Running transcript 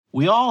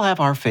We all have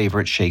our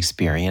favorite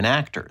Shakespearean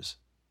actors.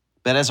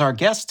 But as our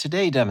guest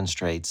today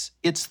demonstrates,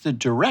 it's the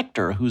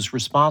director who's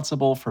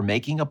responsible for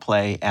making a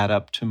play add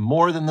up to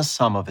more than the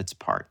sum of its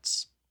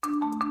parts.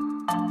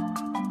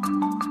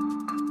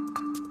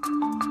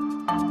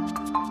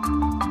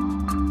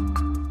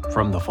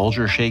 From the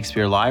Folger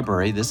Shakespeare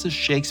Library, this is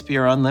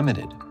Shakespeare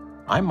Unlimited.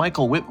 I'm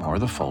Michael Whitmore,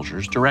 the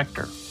Folger's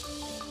director.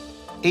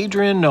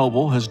 Adrian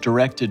Noble has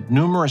directed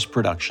numerous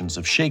productions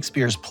of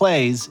Shakespeare's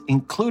plays,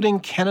 including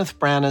Kenneth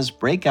Branagh's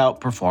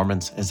breakout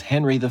performance as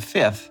Henry V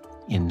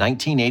in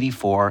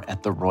 1984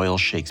 at the Royal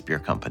Shakespeare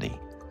Company.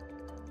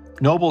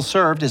 Noble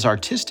served as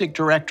artistic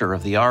director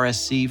of the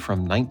RSC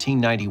from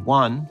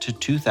 1991 to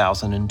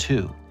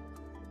 2002.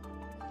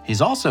 He's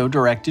also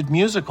directed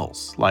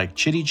musicals like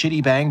Chitty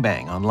Chitty Bang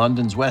Bang on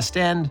London's West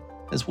End,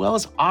 as well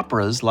as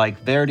operas like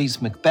Verdi's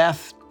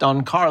Macbeth,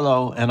 Don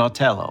Carlo, and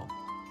Otello.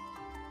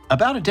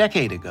 About a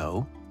decade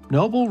ago,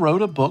 Noble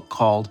wrote a book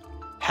called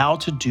How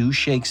to Do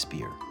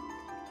Shakespeare.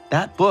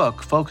 That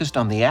book focused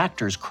on the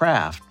actor's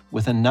craft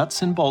with a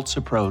nuts and bolts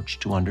approach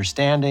to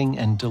understanding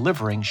and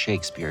delivering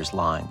Shakespeare's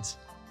lines.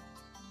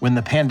 When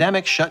the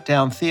pandemic shut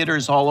down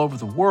theaters all over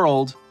the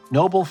world,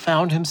 Noble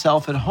found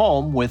himself at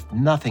home with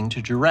nothing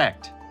to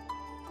direct.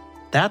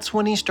 That's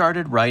when he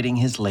started writing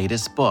his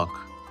latest book,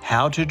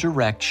 How to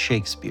Direct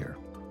Shakespeare.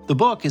 The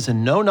book is a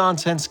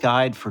no-nonsense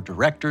guide for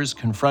directors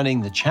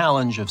confronting the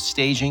challenge of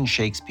staging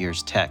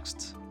Shakespeare's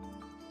texts.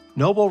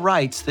 Noble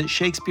writes that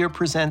Shakespeare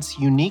presents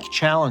unique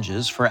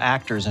challenges for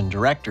actors and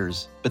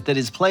directors, but that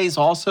his plays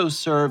also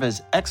serve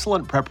as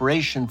excellent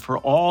preparation for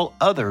all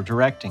other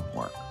directing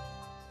work.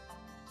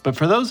 But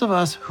for those of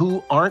us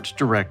who aren't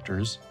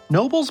directors,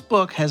 Noble's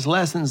book has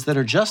lessons that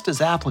are just as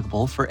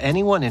applicable for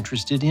anyone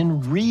interested in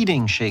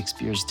reading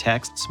Shakespeare's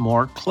texts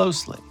more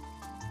closely.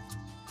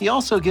 He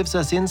also gives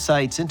us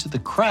insights into the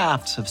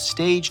crafts of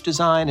stage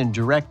design and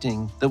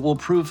directing that will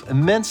prove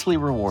immensely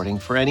rewarding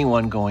for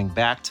anyone going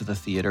back to the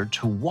theater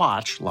to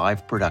watch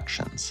live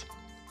productions.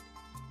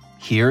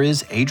 Here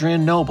is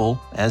Adrian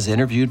Noble as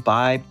interviewed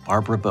by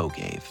Barbara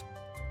Bogave.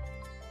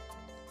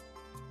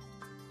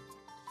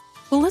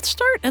 Well, let's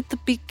start at the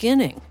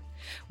beginning.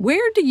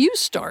 Where do you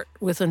start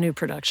with a new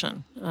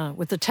production?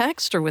 With the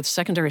text or with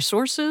secondary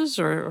sources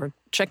or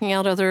checking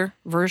out other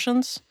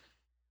versions?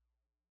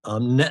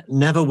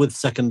 Never with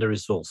secondary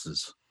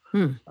sources.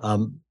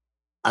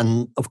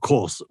 And of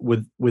course,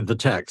 with the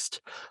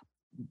text.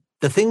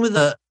 The thing with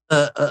a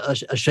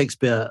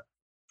Shakespeare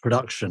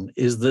production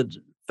is that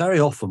very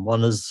often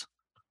one has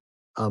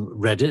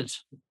read it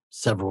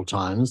several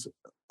times,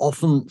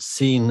 often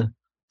seen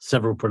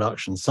several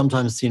productions,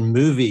 sometimes seen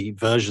movie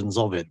versions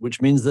of it,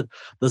 which means that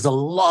there's a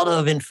lot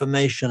of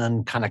information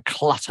and kind of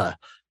clutter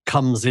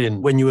comes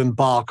in when you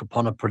embark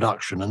upon a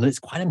production. And it's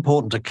quite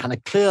important to kind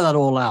of clear that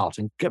all out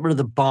and get rid of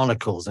the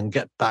barnacles and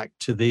get back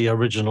to the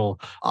original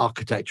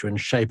architecture and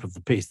shape of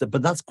the piece.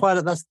 But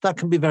that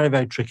can be very,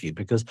 very tricky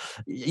because,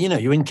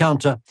 you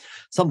encounter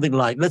something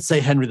like, let's say,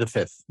 Henry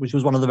V, which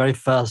was one of the very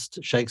first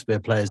Shakespeare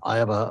plays I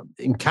ever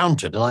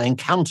encountered. And I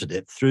encountered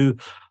it through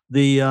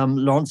the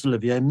Laurence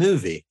Olivier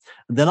movie.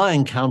 And then I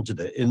encountered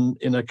it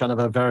in a kind of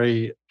a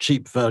very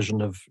cheap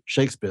version of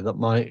Shakespeare that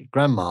my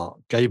grandma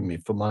gave me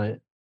for my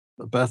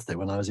birthday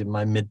when I was in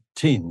my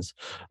mid-teens,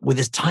 with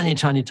this tiny,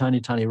 tiny,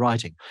 tiny, tiny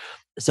writing.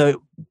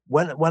 So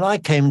when I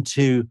came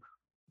to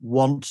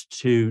want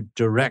to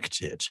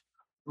direct it,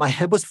 my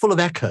head was full of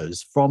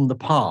echoes from the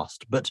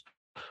past. But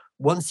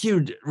once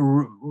you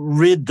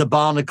rid the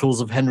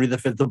barnacles of Henry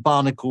V, the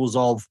barnacles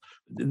of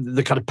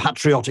the kind of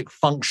patriotic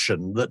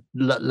function that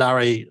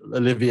Larry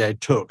Olivier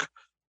took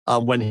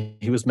when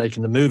he was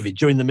making the movie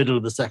during the middle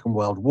of the Second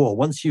World War,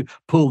 once you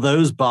pull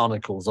those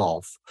barnacles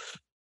off,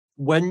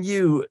 when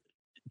you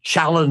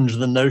challenge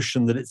the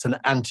notion that it's an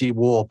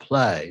anti-war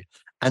play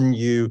and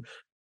you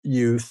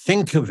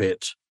think of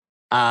it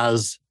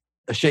as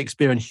a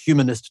Shakespearean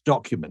humanist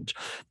document,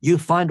 you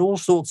find all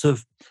sorts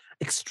of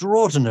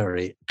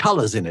extraordinary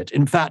colors in it.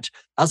 In fact,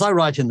 as I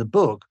write in the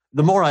book,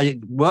 the more I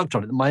worked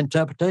on it, my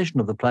interpretation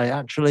of the play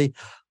actually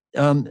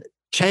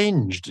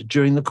changed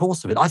during the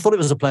course of it. I thought it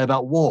was a play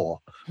about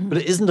war, but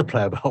it isn't a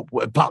play about,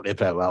 partly a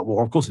play about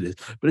war, of course it is,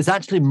 but it's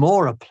actually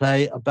more a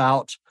play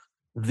about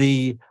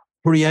the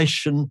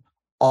creation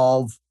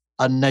of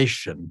a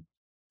nation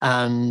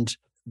and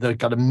the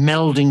kind of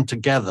melding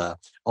together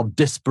of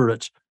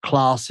disparate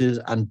classes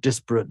and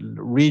disparate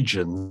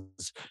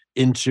regions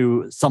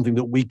into something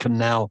that we can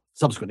now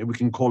subsequently we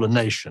can call a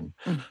nation.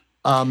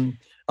 And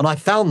I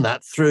found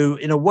that through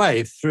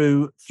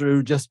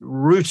just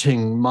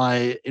rooting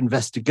my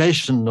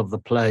investigation of the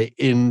play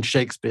in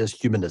Shakespeare's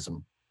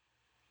humanism.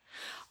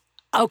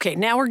 Okay,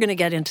 now we're going to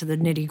get into the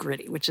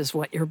nitty-gritty, which is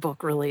what your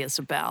book really is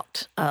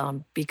about,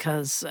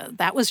 because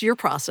that was your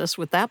process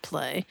with that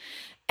play,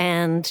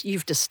 and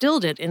you've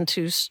distilled it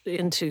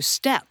into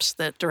steps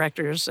that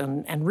directors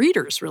and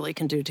readers really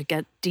can do to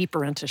get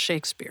deeper into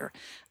Shakespeare.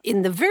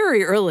 In the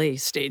very early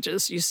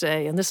stages, you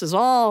say, and this is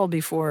all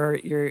before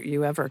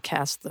you ever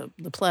cast the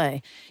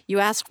play, you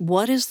ask,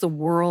 what is the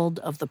world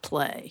of the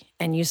play?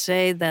 And you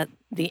say that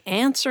the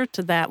answer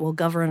to that will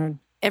govern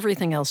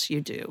everything else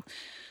you do.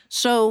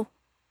 So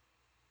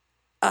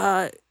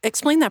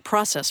explain that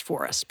process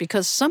for us,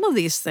 because some of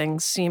these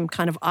things seem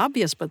kind of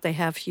obvious, but they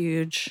have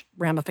huge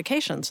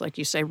ramifications. Like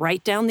you say,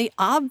 write down the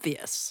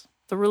obvious,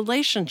 the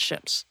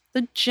relationships,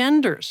 the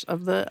genders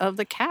of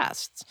the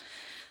casts.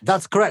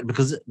 That's correct,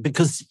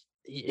 because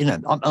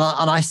and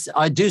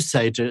I do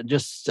say to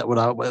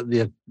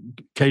the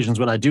occasions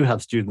when I do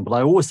have students, but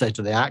I always say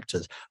to the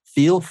actors,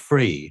 feel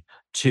free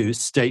to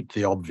state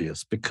the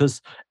obvious,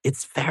 because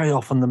it's very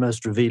often the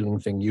most revealing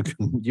thing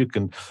you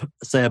can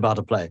say about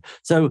a play.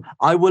 So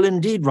I will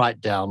indeed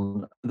write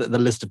down the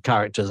list of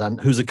characters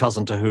and who's a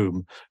cousin to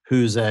whom,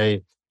 who's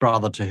a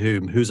brother to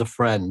whom, who's a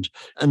friend,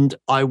 and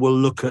I will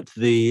look at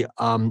the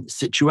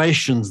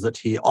situations that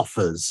he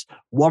offers.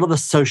 What are the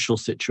social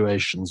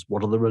situations?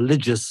 What are the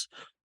religious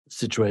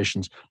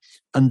situations?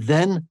 And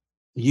then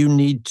you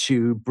need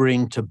to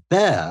bring to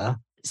bear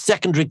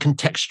secondary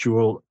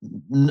contextual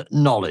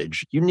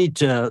knowledge. You need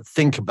to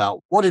think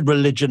about, what did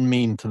religion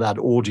mean to that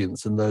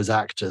audience and those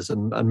actors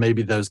and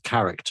maybe those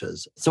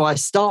characters? So I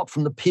start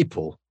from the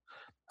people,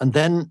 and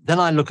then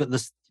I look at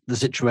the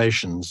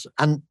situations.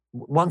 And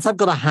once I've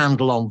got a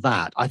handle on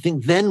that, I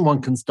think then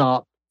one can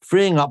start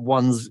freeing up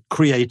one's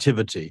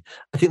creativity.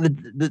 I think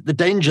the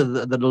danger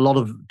that a lot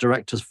of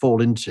directors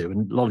fall into,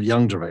 and a lot of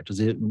young directors,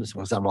 this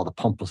will sound rather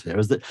pompous here,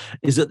 is that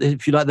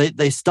if you like,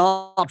 they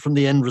start from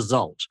the end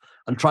result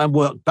and try and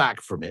work back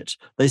from it.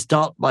 They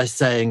start by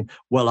saying,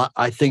 well,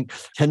 I think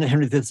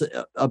Henry V is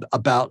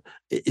about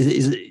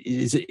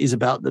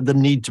the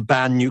need to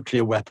ban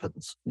nuclear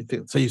weapons.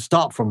 So you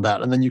start from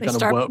that, and then you kind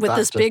of work with back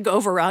this big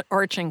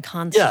overarching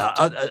concept.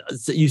 Yeah,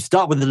 so you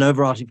start with an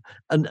overarching,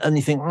 and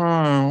you think,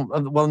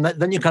 well,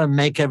 then you kind of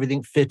make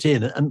everything fit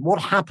in. And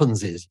what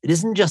happens is, it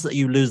isn't just that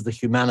you lose the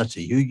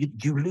humanity,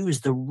 you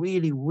lose the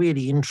really,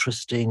 really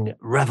interesting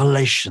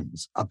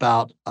revelations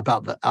about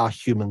our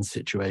human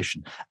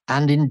situation,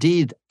 and indeed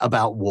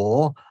about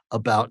war,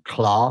 about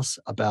class,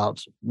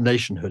 about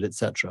nationhood,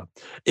 etc.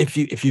 If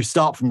you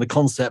start from the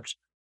concept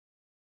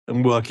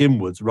and work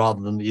inwards rather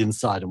than the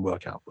inside and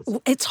work outwards.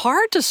 It's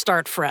hard to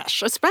start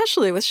fresh,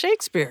 especially with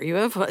Shakespeare. You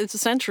have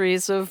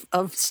centuries of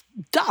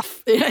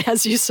stuff,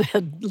 as you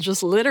said,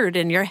 just littered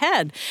in your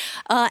head.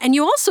 And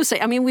you also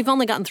say, I mean, we've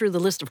only gotten through the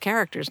list of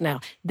characters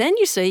now. Then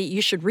you say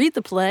you should read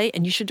the play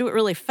and you should do it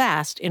really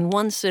fast in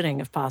one sitting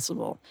if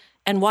possible.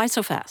 And why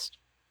so fast?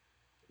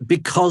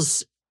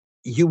 Because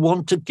you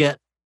want to get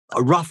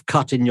a rough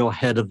cut in your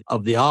head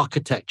of the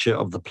architecture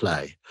of the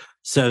play,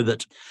 so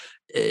that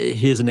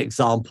here's an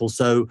example.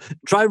 So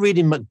try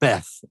reading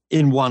Macbeth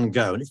in one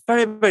go. And it's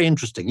very, very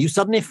interesting. You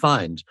suddenly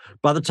find,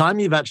 by the time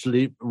you've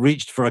actually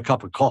reached for a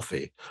cup of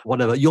coffee,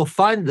 whatever, you'll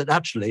find that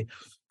actually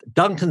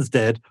Duncan's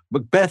dead,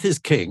 Macbeth is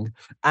king,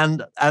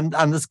 and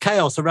there's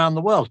chaos around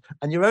the world.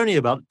 And you're only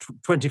about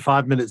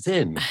 25 minutes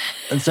in.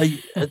 And so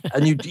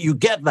you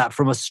get that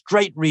from a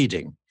straight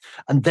reading.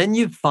 And then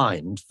you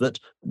find that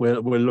we're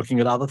looking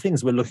at other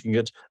things. We're looking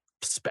at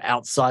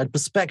outside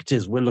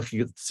perspectives. We're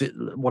looking at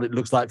what it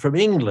looks like from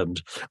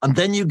England. And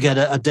then you get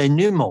a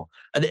denouement.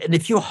 And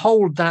if you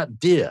hold that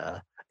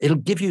dear, it'll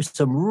give you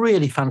some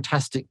really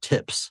fantastic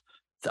tips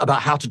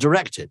about how to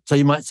direct it. So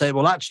you might say,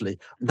 well, actually,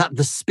 that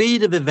the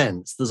speed of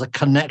events, there's a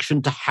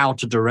connection to how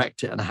to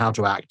direct it and how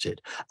to act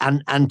it,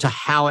 and to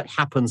how it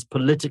happens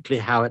politically.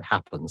 How it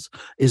happens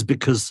is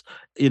because,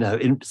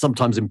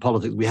 sometimes in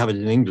politics, we have it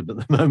in England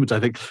at the moment,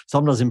 I think,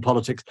 sometimes in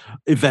politics,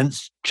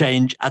 events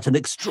change at an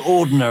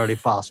extraordinarily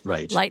fast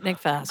rate. Lightning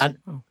fast.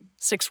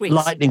 6 weeks.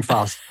 Lightning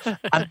fast.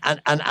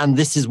 and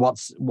this is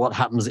what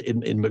happens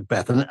in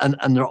Macbeth.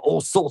 And there are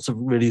all sorts of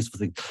really useful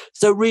things.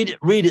 So read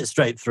it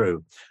straight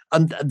through,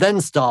 and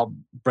then start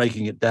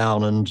breaking it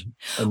down.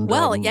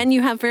 And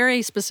you have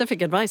very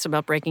specific advice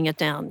about breaking it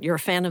down. You're a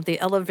fan of the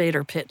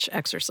elevator pitch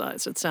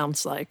exercise, it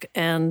sounds like.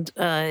 And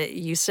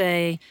you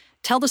say,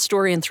 tell the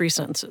story in 3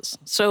 sentences.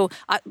 So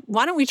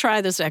why don't we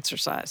try this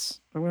exercise?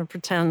 We're going to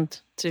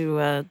pretend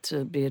to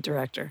be a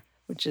director,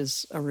 which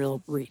is a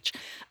real reach.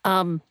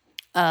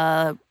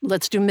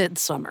 Let's do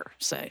Midsummer,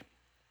 say.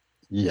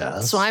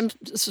 Yes. So I'm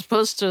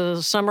supposed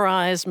to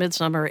summarize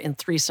Midsummer in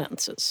 3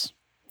 sentences.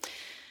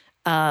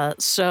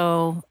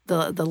 So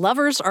the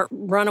lovers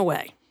run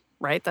away,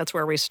 right? That's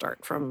where we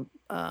start, from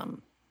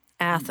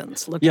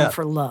Athens, looking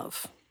for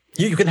love.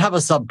 You can have a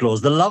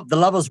subclause. The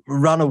lovers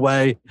run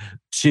away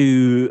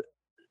to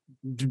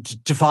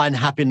find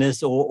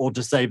happiness or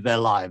to save their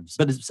lives.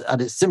 But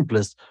at its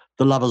simplest,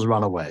 the lovers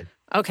run away.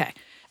 Okay.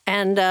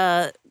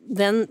 And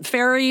then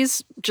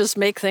fairies just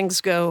make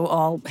things go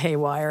all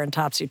haywire and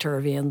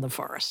topsy-turvy in the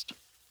forest.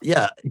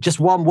 Yeah, just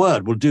one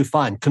word will do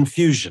fine.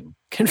 Confusion.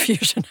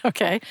 Confusion,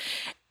 okay.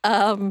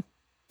 And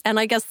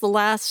I guess the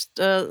last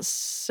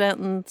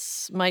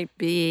sentence might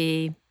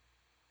be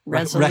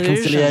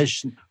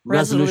resolution.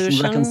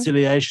 Resolution,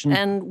 reconciliation.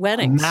 And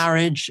weddings.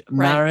 Marriage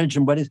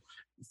and weddings.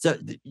 So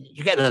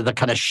you get the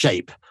kind of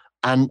shape.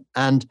 And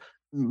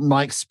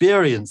my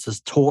experience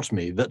has taught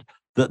me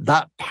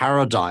that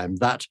paradigm,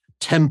 that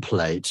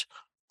template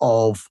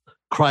of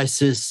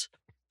crisis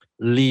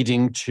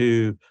leading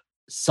to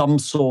some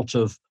sort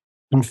of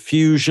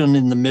confusion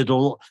in the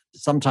middle,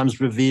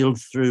 sometimes revealed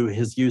through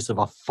his use of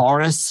a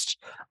forest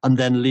and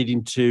then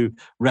leading to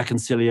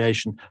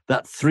reconciliation.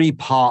 That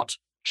three-part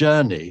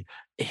journey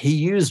he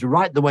used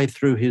right the way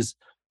through his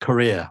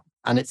career.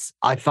 And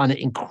I find it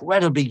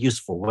incredibly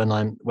useful when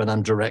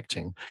I'm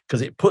directing,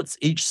 because it puts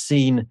each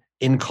scene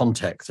in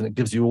context and it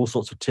gives you all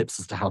sorts of tips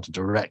as to how to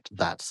direct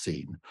that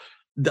scene.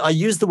 I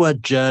use the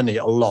word journey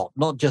a lot,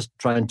 not just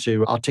trying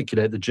to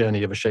articulate the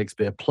journey of a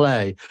Shakespeare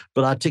play,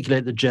 but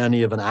articulate the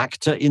journey of an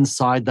actor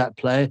inside that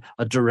play,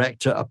 a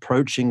director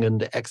approaching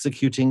and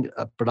executing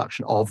a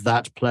production of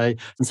that play.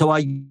 And so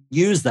I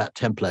use that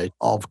template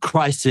of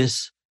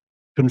crisis,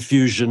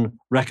 confusion,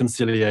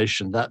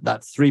 reconciliation,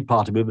 that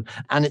three-part movement.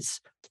 And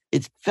it's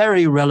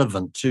very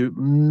relevant to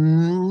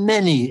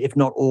many, if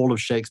not all,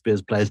 of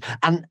Shakespeare's plays.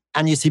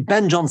 And you see,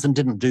 Ben Jonson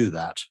didn't do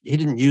that. He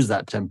didn't use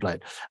that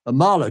template.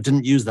 Marlowe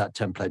didn't use that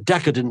template.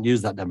 Dekker didn't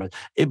use that template.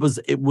 It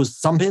was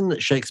something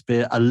that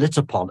Shakespeare lit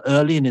upon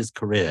early in his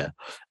career,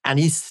 and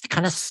he's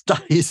kind of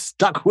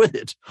stuck with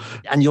it.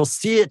 And you'll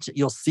see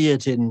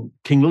it in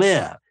King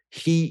Lear.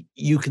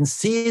 You can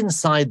see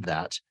inside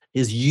that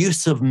his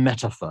use of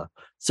metaphor.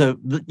 So,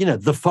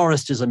 the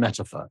forest is a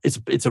metaphor.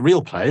 It's a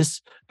real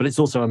place, but it's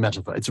also a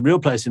metaphor. It's a real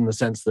place in the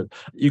sense that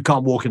you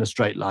can't walk in a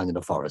straight line in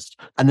a forest.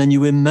 And then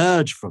you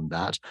emerge from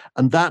that.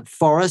 And that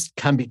forest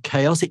can be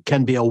chaos. It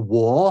can be a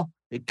war.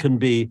 It can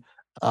be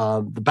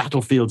the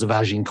battlefields of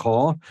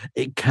Agincourt.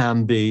 It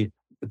can be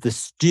the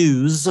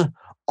stews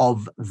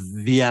of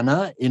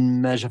Vienna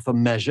in Measure for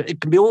Measure. It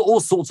can be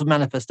all sorts of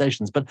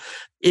manifestations. But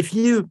if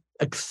you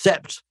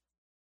accept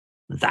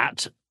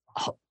that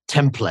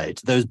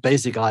template, those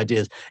basic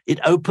ideas, it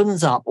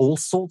opens up all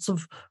sorts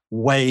of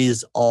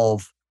ways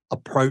of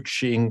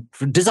approaching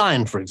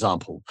design, for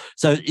example.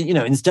 So,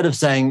 instead of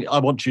saying, I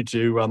want you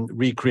to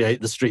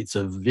recreate the streets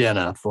of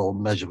Vienna for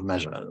Measure,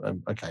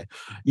 okay,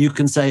 you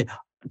can say,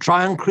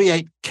 try and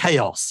create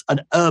chaos,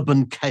 an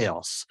urban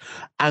chaos.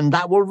 And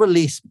that will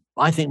release,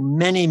 I think,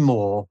 many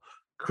more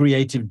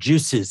creative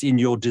juices in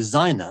your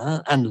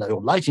designer and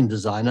your lighting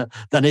designer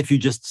than if you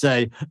just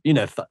say,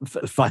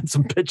 find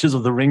some pictures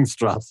of the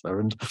Ringstrasse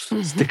and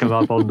stick them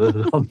up on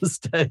the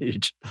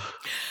stage.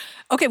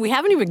 Okay, we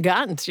haven't even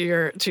gotten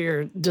to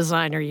your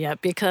designer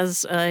yet,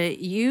 because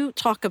you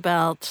talk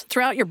about,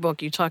 throughout your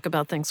book, you talk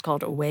about things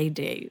called away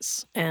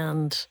days.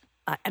 And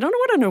I don't know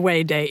what an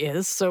away day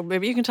is, so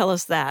maybe you can tell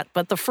us that.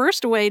 But the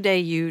first away day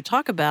you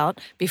talk about,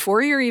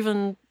 before you're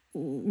even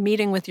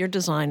meeting with your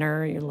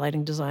designer, your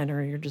lighting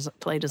designer, your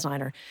play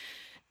designer,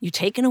 you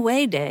take an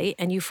away day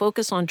and you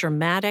focus on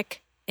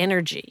dramatic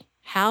energy,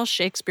 how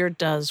Shakespeare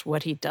does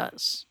what he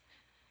does.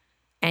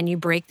 And you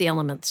break the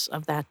elements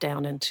of that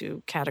down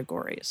into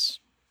categories,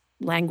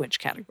 language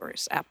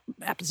categories,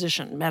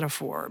 apposition,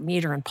 metaphor,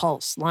 meter and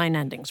pulse, line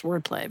endings,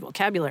 wordplay,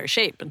 vocabulary,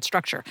 shape, and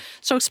structure.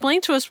 So explain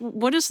to us,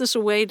 what is this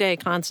away day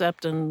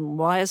concept and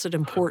why is it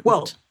important?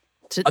 Well,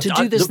 to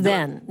do this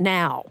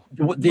now?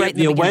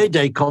 The away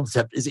day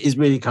concept is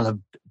really kind of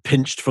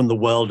pinched from the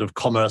world of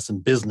commerce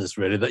and business,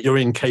 really, that you're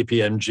in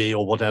KPMG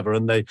or whatever,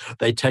 and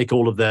they take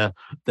all of their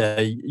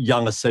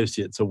young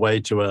associates away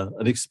to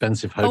an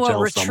expensive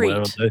hotel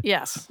somewhere.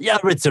 Yes. Yeah,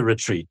 it's a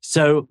retreat.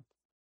 So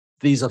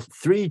these are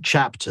 3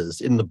 chapters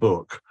in the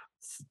book.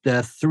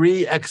 They're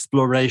 3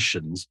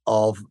 explorations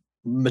of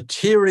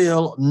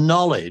material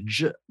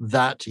knowledge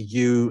that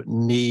you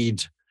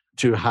need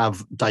to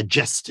have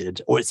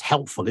digested, or it's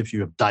helpful if you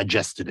have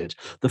digested it.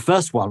 The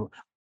first one,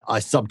 I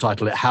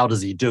subtitle it, How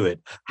Does He Do It?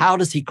 How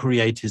does he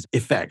create his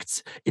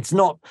effects? It's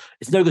no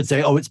good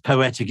saying, it's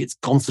poetic, it's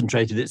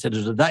concentrated,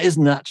 etc. That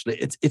isn't actually,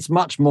 it's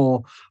much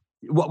more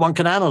what one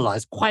can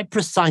analyze quite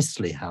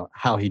precisely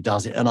how he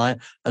does it.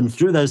 And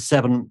through those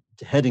 7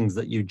 headings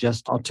that you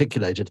just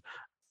articulated,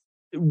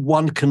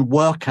 one can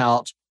work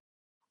out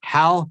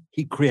how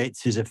he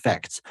creates his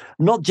effects,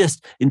 not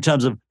just in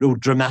terms of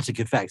dramatic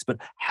effects, but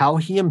how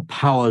he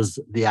empowers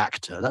the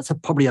actor. That's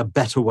probably a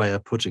better way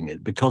of putting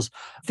it, because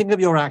think of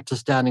your actor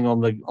standing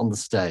on the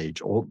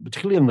stage, or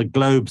particularly on the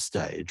Globe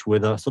stage,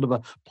 with a sort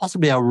of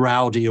possibly a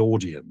rowdy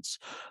audience,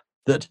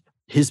 that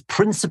his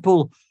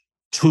principal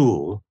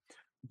tool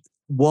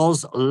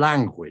was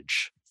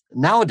language.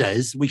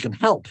 Nowadays, we can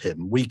help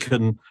him. We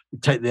can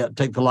take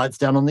the lights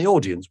down on the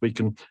audience. We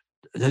can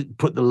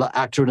put the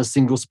actor in a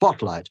single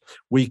spotlight.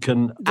 We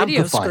can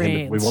amplify him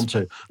if we want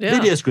to. Yeah.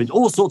 Video screens,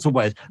 all sorts of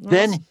ways. Yes.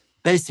 Then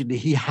basically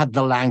he had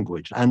the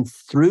language. And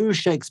through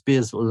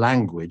Shakespeare's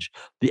language,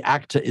 the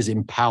actor is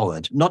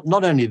empowered.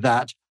 Not only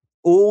that,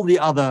 all the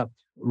other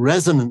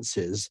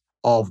resonances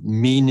of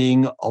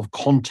meaning, of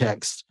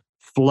context,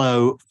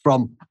 flow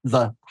from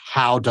the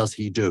how does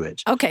he do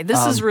it. Okay,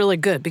 this is really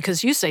good,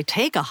 because you say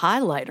take a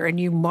highlighter and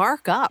you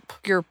mark up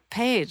your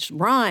page,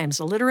 rhymes,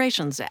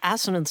 alliterations,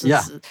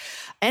 assonances,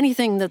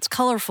 anything that's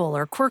colorful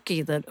or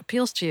quirky that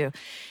appeals to you.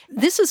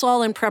 This is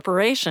all in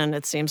preparation,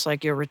 it seems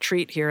like, your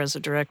retreat here as a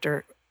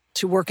director,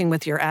 to working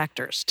with your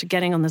actors, to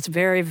getting on this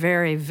very,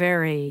 very,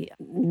 very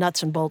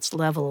nuts and bolts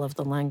level of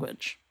the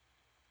language.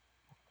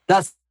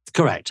 That's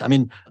correct. I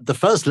mean, the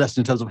first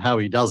lesson in terms of how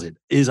he does it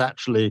is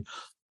actually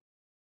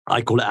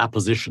I call it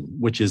apposition,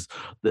 which is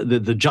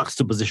the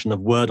juxtaposition of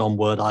word on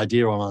word,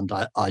 idea on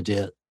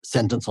idea,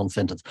 sentence on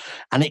sentence.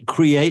 And it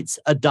creates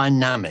a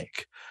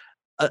dynamic,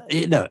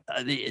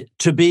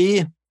 to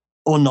be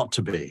or not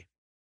to be.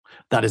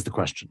 That is the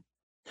question.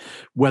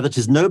 Whether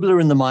 'tis nobler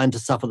in the mind to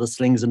suffer the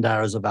slings and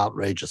arrows of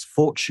outrageous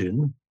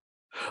fortune,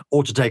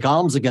 or to take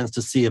arms against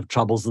a sea of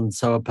troubles and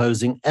so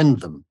opposing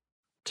end them,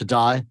 to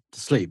die, to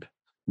sleep,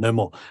 no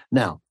more.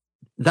 Now,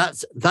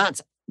 that's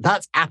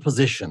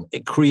apposition.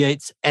 It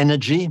creates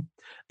energy,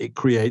 it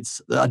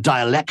creates a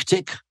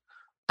dialectic,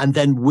 and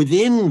then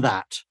within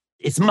that,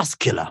 it's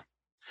muscular.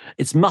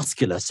 It's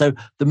muscular. So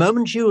the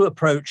moment you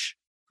approach,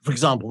 for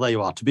example, there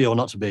you are, to be or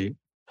not to be,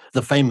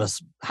 the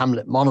famous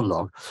Hamlet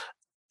monologue,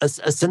 as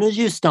soon as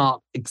you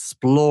start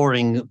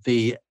exploring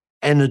the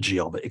energy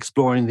of it,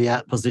 exploring the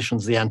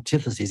appositions, the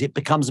antitheses, it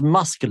becomes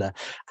muscular.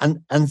 And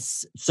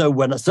so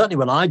certainly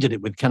when I did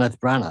it with Kenneth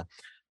Branagh,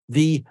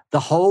 the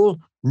whole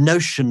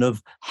notion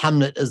of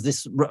Hamlet as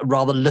this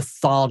rather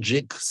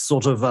lethargic,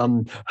 sort of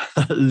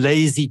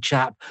lazy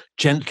chap,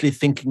 gently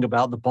thinking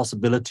about the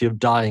possibility of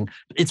dying,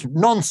 it's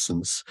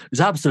nonsense.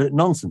 It's absolute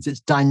nonsense. It's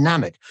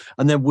dynamic.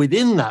 And then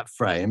within that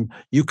frame,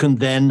 you can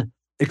then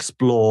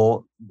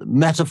explore the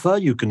metaphor,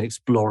 you can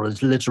explore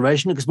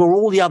alliteration, explore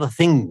all the other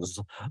things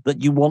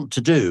that you want to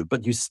do,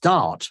 but you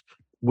start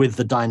with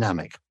the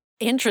dynamic.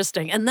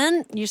 Interesting. And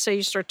then you say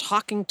you start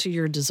talking to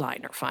your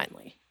designer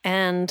finally.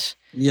 And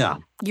yeah,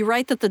 you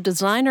write that the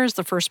designer is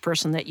the first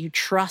person that you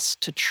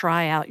trust to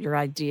try out your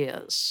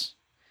ideas.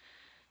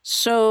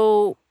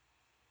 So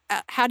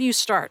how do you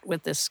start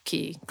with this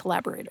key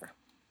collaborator?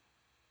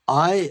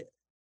 I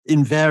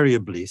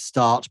invariably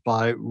start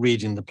by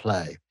reading the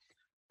play.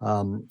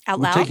 Out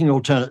loud? Taking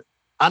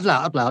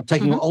out loud,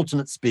 taking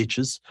alternate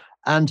speeches.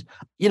 And,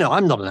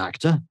 I'm not an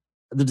actor.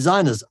 The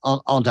designers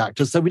aren't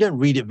actors, so we don't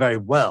read it very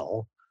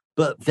well.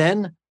 But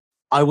then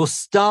I will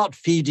start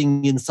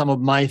feeding in some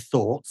of my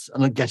thoughts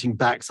and getting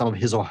back some of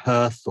his or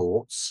her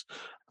thoughts.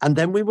 And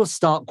then we will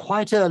start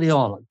quite early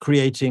on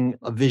creating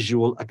a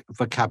visual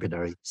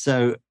vocabulary.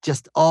 So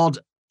just odd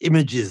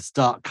images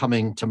start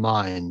coming to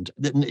mind.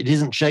 It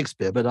isn't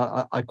Shakespeare, but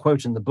I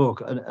quote in the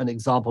book an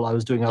example. I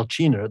was doing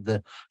Alcina at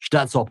the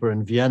Staatsoper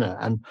in Vienna,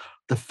 and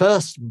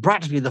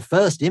practically the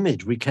first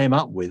image we came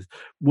up with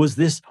was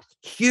this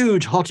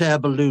huge hot air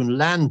balloon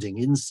landing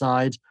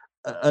inside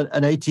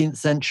an 18th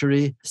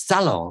century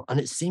salon, and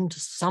it seemed to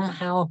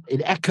somehow,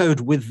 it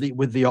echoed with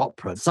the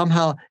opera.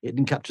 Somehow it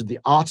encaptured the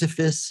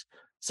artifice,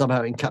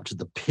 somehow it encaptured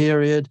the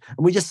period,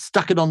 and we just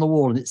stuck it on the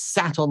wall, and it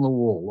sat on the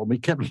wall, and we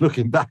kept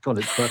looking back on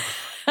it for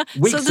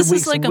weeks. So this and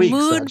weeks is like and a weeks,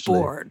 mood actually.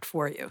 board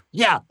for you.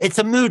 Yeah, it's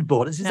a mood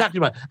board. It's exactly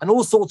right. And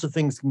all sorts of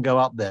things can go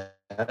up there.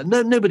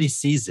 Nobody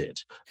sees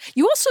it.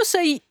 You also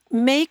say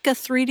make a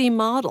 3D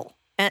model.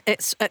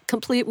 It's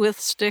complete with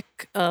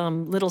stick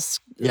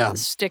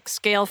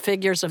scale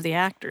figures of the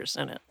actors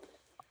in it.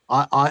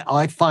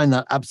 I find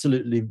that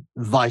absolutely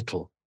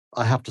vital,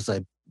 I have to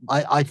say.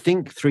 I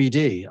think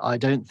 3D, I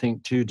don't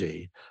think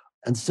 2D.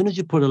 And as soon as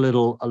you put a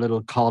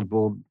little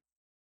cardboard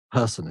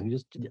person,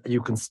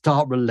 you can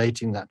start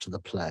relating that to the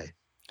play.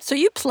 So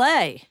you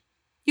play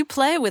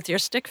with your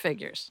stick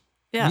figures.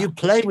 Yeah. You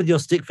play with your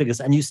stick figures,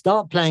 and you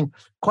start playing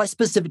quite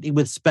specifically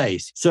with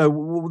space.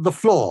 So the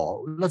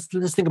floor, let's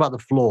think about the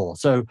floor.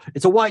 So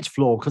it's a white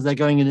floor because they're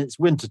going in, it's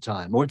winter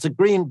time, or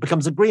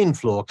becomes a green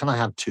floor. Can I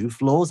have 2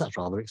 floors? That's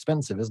rather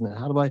expensive, isn't it?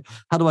 How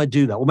do I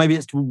do that? Or maybe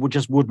it's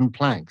just wooden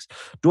planks.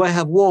 Do I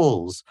have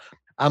walls?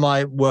 Am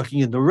I working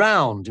in the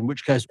round, in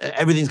which case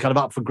everything's kind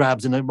of up for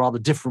grabs in a rather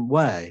different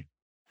way?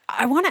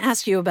 I want to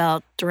ask you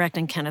about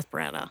directing Kenneth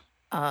Branagh.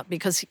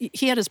 Because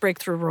he had his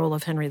breakthrough role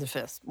of Henry V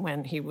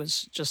when he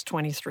was just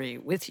 23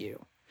 with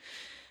you.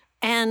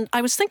 And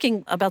I was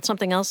thinking about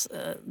something else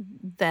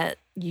that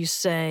you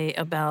say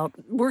about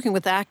working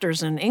with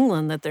actors in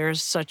England, that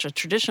there's such a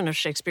tradition of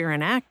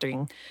Shakespearean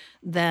acting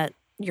that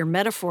your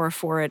metaphor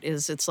for it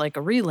is it's like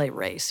a relay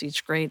race.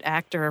 Each great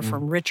actor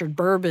from Richard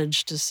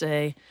Burbage to,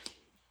 say,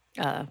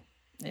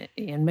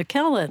 Ian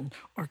McKellen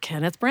or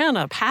Kenneth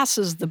Branagh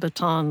passes the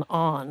baton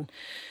on.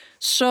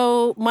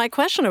 So my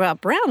question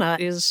about Branagh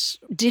is,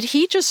 did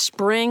he just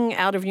spring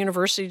out of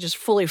university just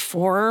fully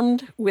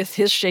formed with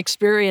his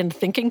Shakespearean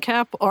thinking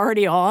cap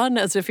already on,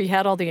 as if he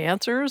had all the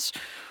answers?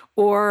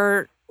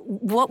 Or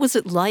what was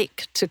it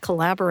like to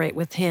collaborate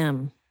with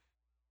him?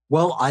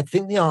 Well, I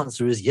think the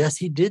answer is yes,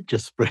 he did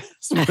just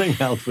spring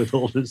out with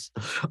all this.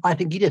 I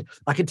think he did.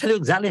 I can tell you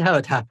exactly how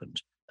it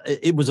happened.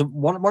 It was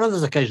one of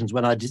those occasions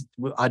when I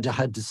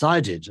had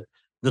decided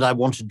that I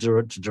wanted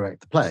to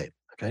direct the play.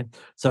 Okay,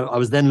 so I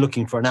was then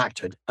looking for an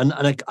actor, and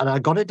I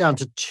got it down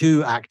to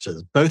 2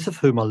 actors, both of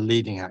whom are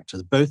leading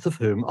actors, both of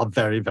whom are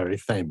very, very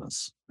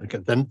famous. Okay,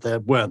 then they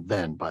weren't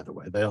then, by the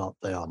way, they are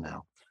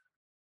now.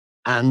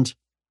 And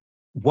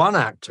one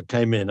actor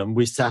came in, and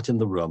we sat in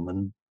the room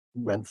and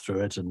went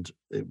through it, and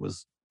it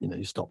was,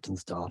 you stopped and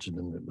started,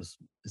 and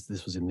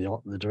this was in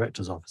the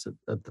director's office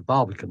at the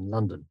Barbican in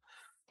London,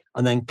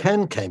 and then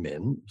Ken came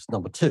in, was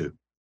number 2.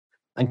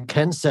 And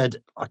Ken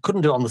said, I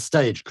couldn't do it on the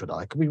stage, could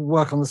I? Could we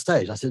work on the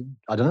stage? I said,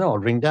 I don't know, I'll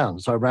ring down.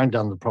 So I rang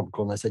down the prompt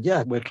call and they said,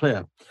 yeah, we're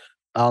clear.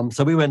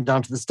 So we went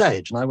down to the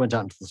stage and I went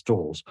out into the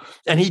stalls.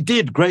 And he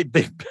did great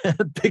big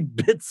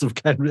bits of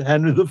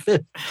Henry V.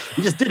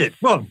 He just did it.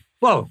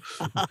 Whoa,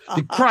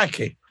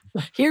 crikey.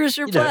 Here's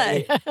your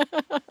play.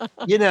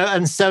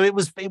 And so it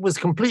was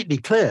completely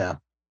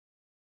clear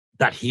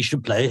that he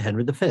should play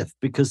Henry V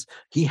because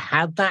he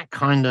had that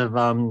kind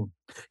of,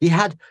 he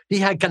had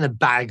kind of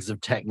bags of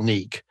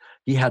technique.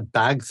 He had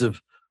bags of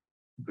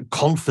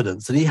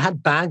confidence and he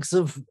had bags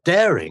of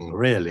daring,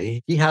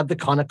 really. He had the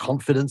kind of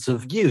confidence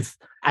of youth.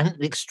 And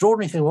the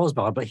extraordinary thing was,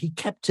 but he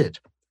kept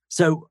it.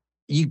 So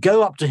you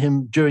go up to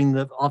him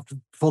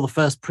for the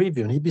first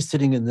preview and he'd be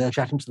sitting in there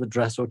chatting to the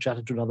dresser or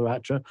chatting to another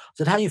actor. I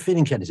said, how are you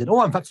feeling, Ken? He said,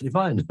 I'm absolutely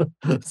fine.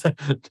 So,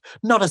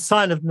 not a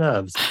sign of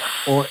nerves.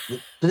 Or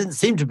there didn't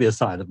seem to be a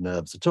sign of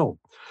nerves at all.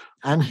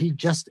 And he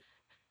just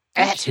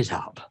ate it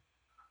up.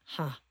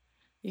 Huh.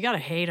 You got to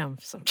hate him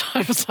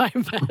sometimes, I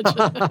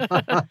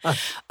imagine.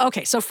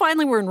 Okay, so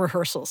finally we're in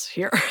rehearsals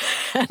here.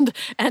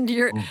 and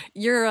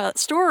your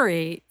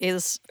story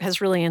has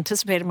really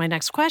anticipated my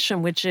next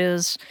question, which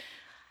is,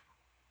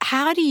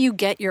 how do you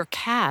get your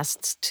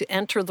casts to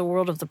enter the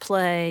world of the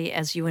play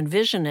as you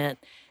envision it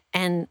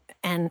and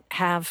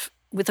have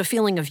with a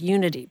feeling of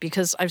unity?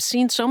 Because I've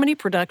seen so many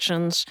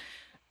productions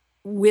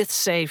with,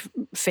 say,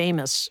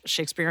 famous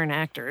Shakespearean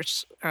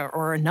actors,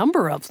 or a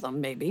number of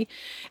them maybe,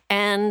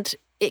 and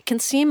it can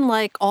seem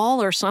like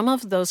all or some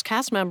of those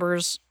cast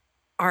members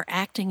are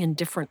acting in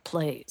different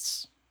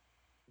plays.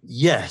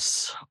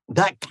 Yes,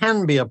 that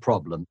can be a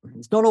problem.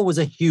 It's not always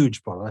a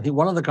huge problem. I think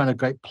one of the kind of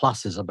great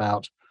pluses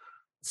about,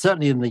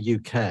 certainly in the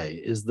UK,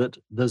 is that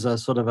there's a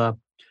sort of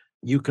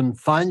you can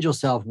find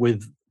yourself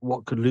with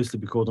what could loosely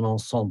be called an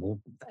ensemble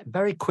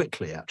very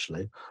quickly,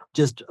 actually.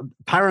 Just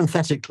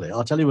parenthetically,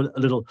 I'll tell you a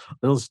little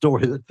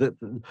story.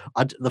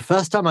 The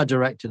first time I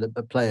directed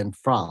a play in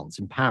France,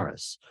 in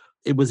Paris,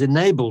 it was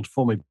enabled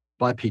for me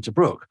by Peter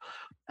Brook.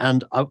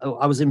 And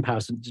I was in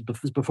Paris, and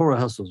before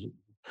rehearsals,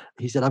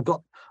 he said,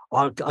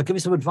 I'll give you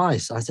some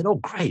advice. I said, oh,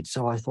 great.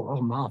 So I thought,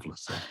 oh,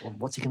 marvelous.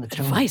 What's he going to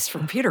tell me? Advice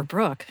from Peter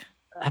Brook.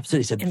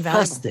 Absolutely. He said,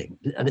 first thing,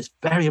 and it's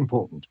very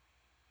important,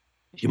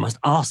 you must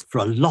ask for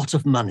a lot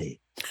of money.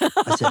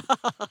 I said,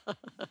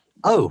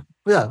 oh,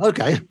 yeah,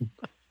 okay.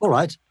 All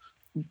right.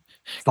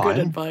 Fine. Good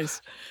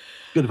advice.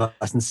 Good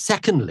advice. And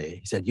secondly,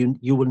 he said,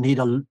 you will need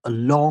a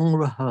long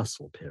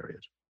rehearsal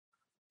period.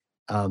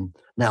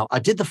 Now, I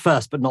did the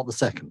first, but not the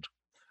second.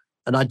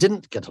 And I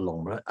didn't get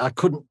I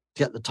couldn't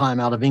get the time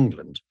out of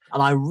England.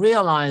 And I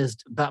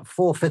realized about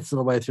 4/5 of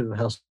the way through the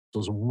rehearsals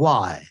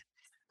why.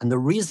 And the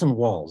reason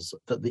was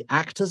that the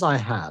actors I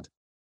had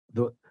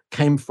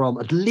came from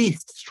at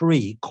least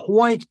 3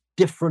 quite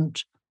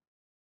different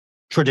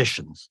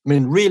traditions. I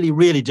mean, really,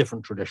 really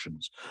different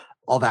traditions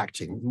of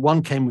acting.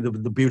 One came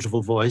with the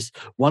beautiful voice.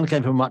 One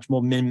came from a much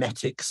more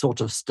mimetic sort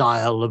of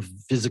style of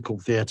physical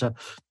theatre.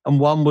 And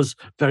one was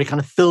very kind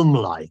of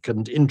film-like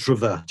and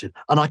introverted.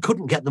 And I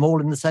couldn't get them all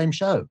in the same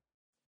show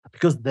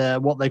because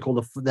what they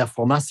call their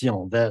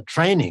formation, their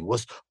training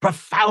was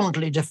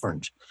profoundly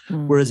different.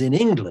 Whereas in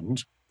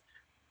England,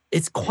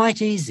 it's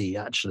quite easy,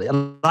 actually.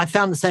 And I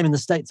found the same in the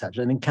States,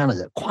 actually, and in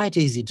Canada. Quite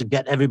easy to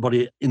get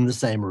everybody in the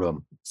same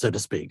room, so to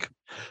speak.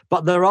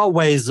 But there are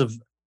ways of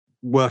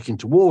working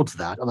towards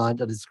that, and I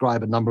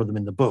describe a number of them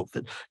in the book,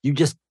 that you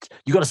got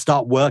to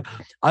start work.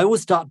 I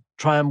always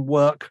try and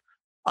work.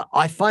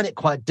 I find it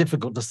quite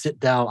difficult to sit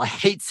down. I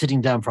hate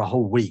sitting down for a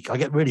whole week. I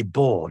get really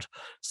bored.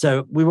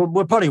 So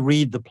we'll probably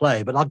read the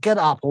play, but I'll get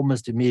up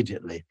almost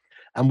immediately.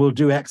 And we'll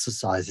do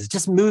exercises,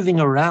 just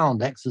moving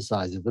around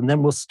exercises. And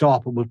then we'll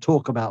stop and we'll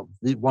talk about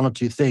 1 or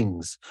 2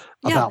 things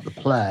about the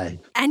play.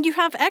 And you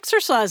have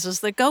exercises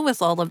that go with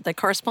that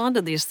correspond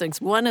to these things.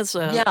 One is,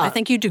 I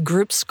think you do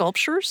group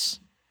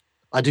sculptures.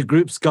 I do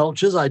group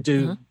sculptures. I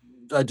do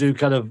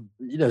kind of,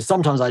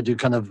 sometimes I do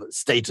kind of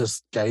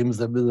status games.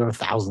 There are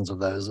thousands of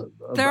those.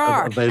 There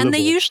are. Available. And they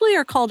usually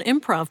are called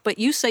improv, but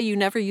you say you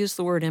never use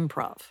the word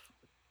improv.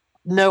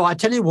 No, I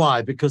tell you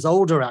why, because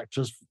older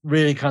actors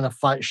really kind of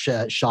fight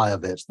shy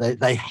of it.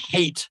 They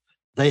hate,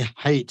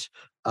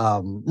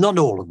 not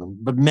all of them,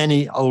 but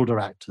many older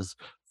actors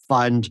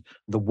find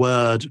the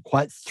word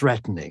quite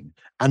threatening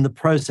and the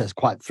process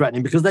quite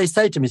threatening, because they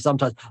say to me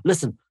sometimes,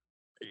 listen,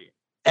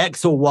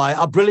 X or Y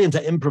are brilliant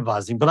at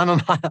improvising, but I'm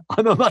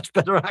a much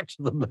better actor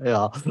than they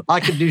are.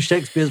 I can do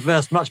Shakespeare's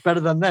verse much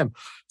better than them.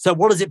 So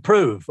what does it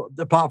prove,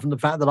 apart from the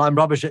fact that I'm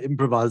rubbish at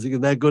improvising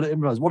and they're good at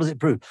improvising? What does it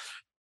prove?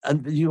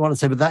 And you want to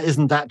say, but that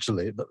isn't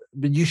actually. But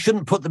you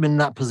shouldn't put them in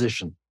that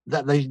position.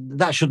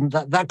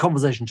 That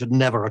conversation should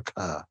never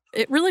occur.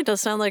 It really does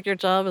sound like your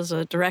job as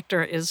a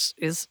director is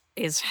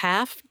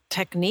half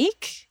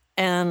technique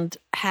and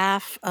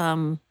half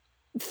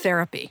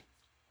therapy.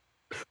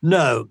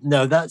 No,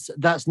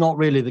 that's not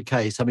really the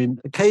case. I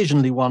mean,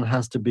 occasionally one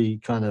has to be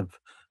kind of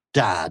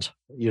dad,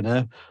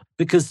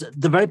 because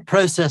the very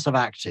process of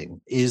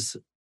acting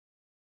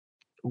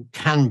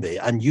can be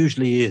and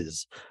usually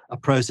is a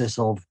process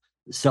of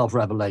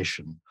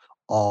self-revelation,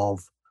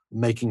 of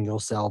making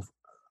yourself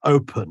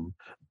open,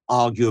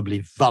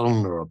 arguably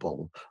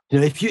vulnerable.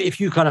 If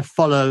you kind of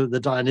follow the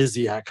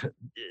Dionysiac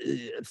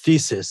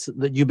thesis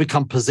that you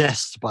become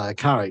possessed by a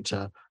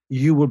character,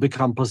 you will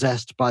become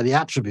possessed by the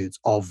attributes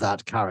of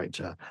that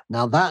character.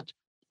 Now that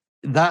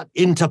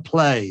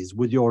interplays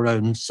with your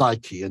own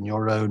psyche and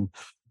your own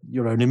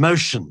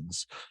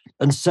emotions.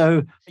 And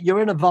so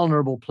you're in a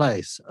vulnerable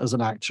place as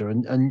an actor,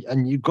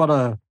 and you've got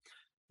to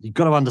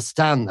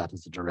understand that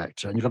as a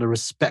director, and you've got to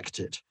respect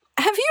it.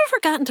 Have you ever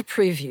gotten to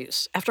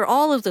previews after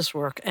all of this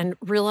work and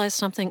realized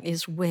something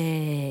is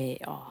way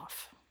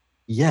off?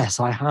 Yes,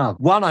 I have.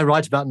 One I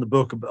write about in the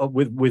book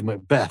with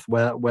Macbeth,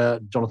 where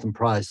Jonathan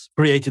Pryce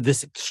created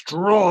this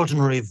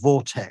extraordinary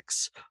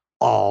vortex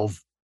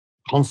of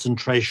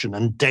concentration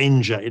and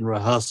danger in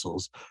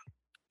rehearsals.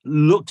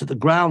 Looked at the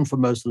ground for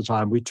most of the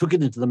time. We took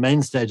it into the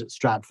main stage at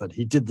Stratford.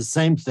 He did the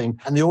same thing,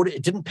 and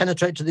it didn't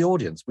penetrate to the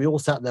audience. We all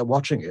sat there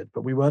watching it,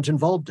 but we weren't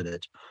involved in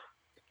it.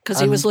 Because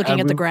he was looking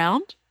at the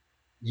ground?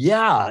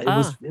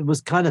 Yeah, it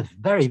was kind of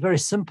very, very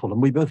simple.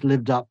 And we both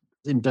lived up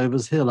in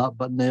Dover's Hill, up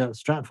but near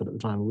Stratford at the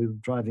time. We were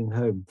driving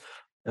home.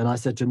 And I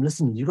said to him,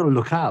 listen, you've got to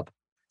look up.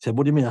 He said,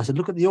 what do you mean? I said,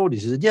 look at the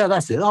audience. He said, yeah,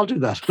 that's it. I'll do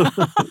that.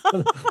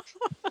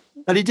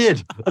 And he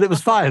did. And it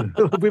was fine.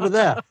 We were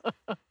there.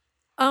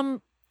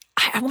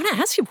 I want to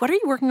ask you, what are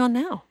you working on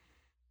now?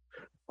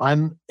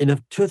 I'm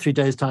in 2 or 3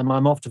 days' time.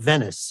 I'm off to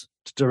Venice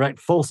to direct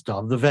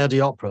Falstaff, the Verdi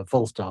opera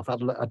Falstaff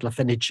at La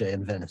Fenice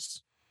in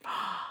Venice.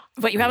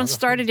 But you haven't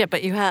started yet.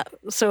 But you have.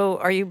 So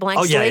are you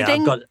blank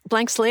slating?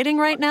 Blank slating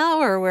right now,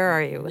 or where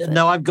are you?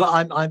 No,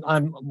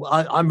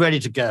 I'm ready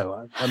to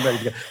go. I'm ready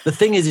to go. The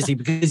thing is,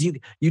 because you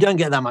don't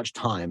get that much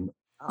time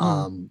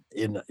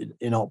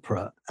in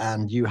opera,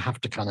 and you have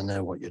to kind of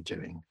know what you're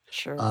doing.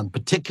 Sure.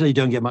 Particularly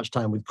don't get much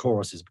time with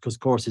choruses, because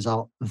choruses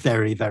are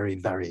very, very,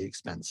 very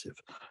expensive.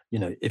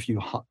 If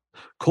you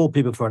call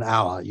people for an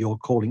hour, you're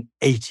calling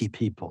 80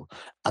 people.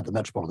 At the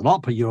Metropolitan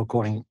Opera, you're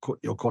calling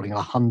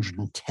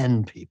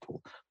 110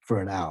 people for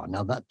an hour.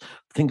 Now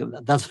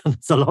that's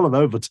a lot of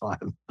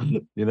overtime.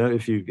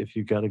 If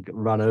you got to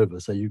run over,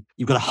 so you've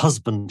got to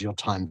husband your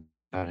time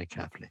very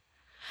carefully.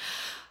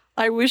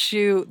 I wish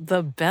you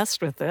the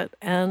best with it,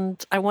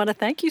 and I want to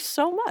thank you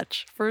so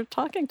much for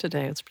talking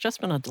today. It's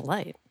just been a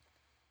delight.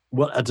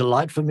 Well, a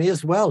delight for me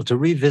as well to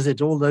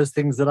revisit all those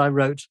things that I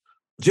wrote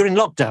during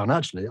lockdown,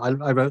 actually. I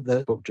wrote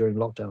the book during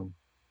lockdown.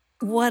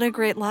 What a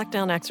great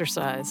lockdown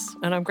exercise,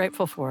 and I'm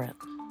grateful for it.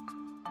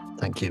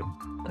 Thank you.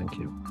 Thank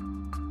you.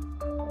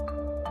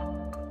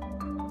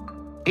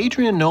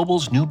 Adrian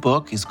Noble's new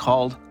book is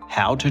called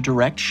How to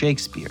Direct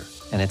Shakespeare,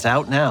 and it's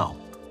out now.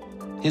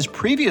 His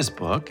previous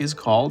book is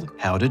called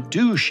How to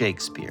Do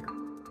Shakespeare.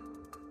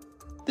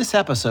 This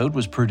episode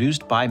was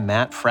produced by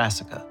Matt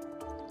Frasica.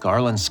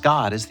 Garland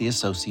Scott is the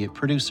associate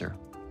producer.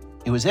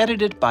 It was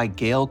edited by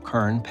Gail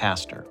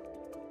Kern-Pastor.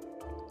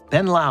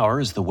 Ben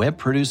Lauer is the web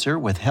producer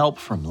with help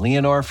from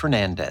Leonor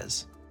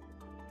Fernandez.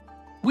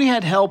 We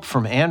had help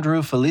from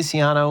Andrew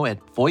Feliciano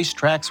at Voice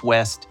Tracks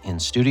West in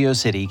Studio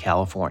City,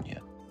 California.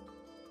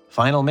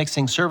 Final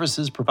mixing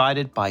services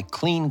provided by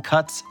Clean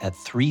Cuts at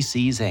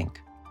 3Cs Inc.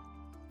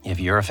 If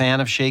you're a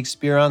fan of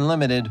Shakespeare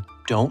Unlimited,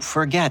 don't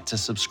forget to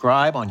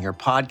subscribe on your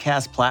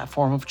podcast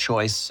platform of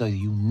choice so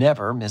you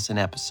never miss an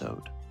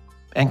episode.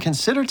 And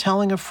consider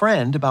telling a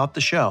friend about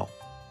the show.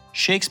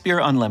 Shakespeare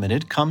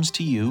Unlimited comes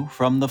to you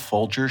from the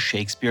Folger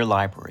Shakespeare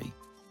Library.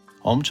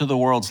 Home to the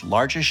world's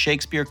largest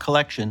Shakespeare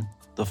collection,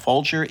 the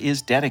Folger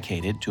is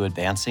dedicated to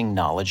advancing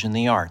knowledge in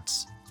the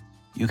arts.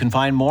 You can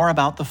find more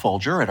about the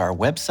Folger at our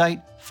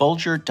website,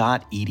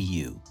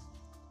 folger.edu.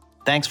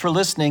 Thanks for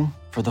listening.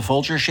 For the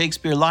Folger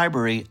Shakespeare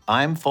Library,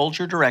 I'm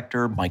Folger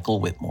Director Michael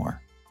Whitmore.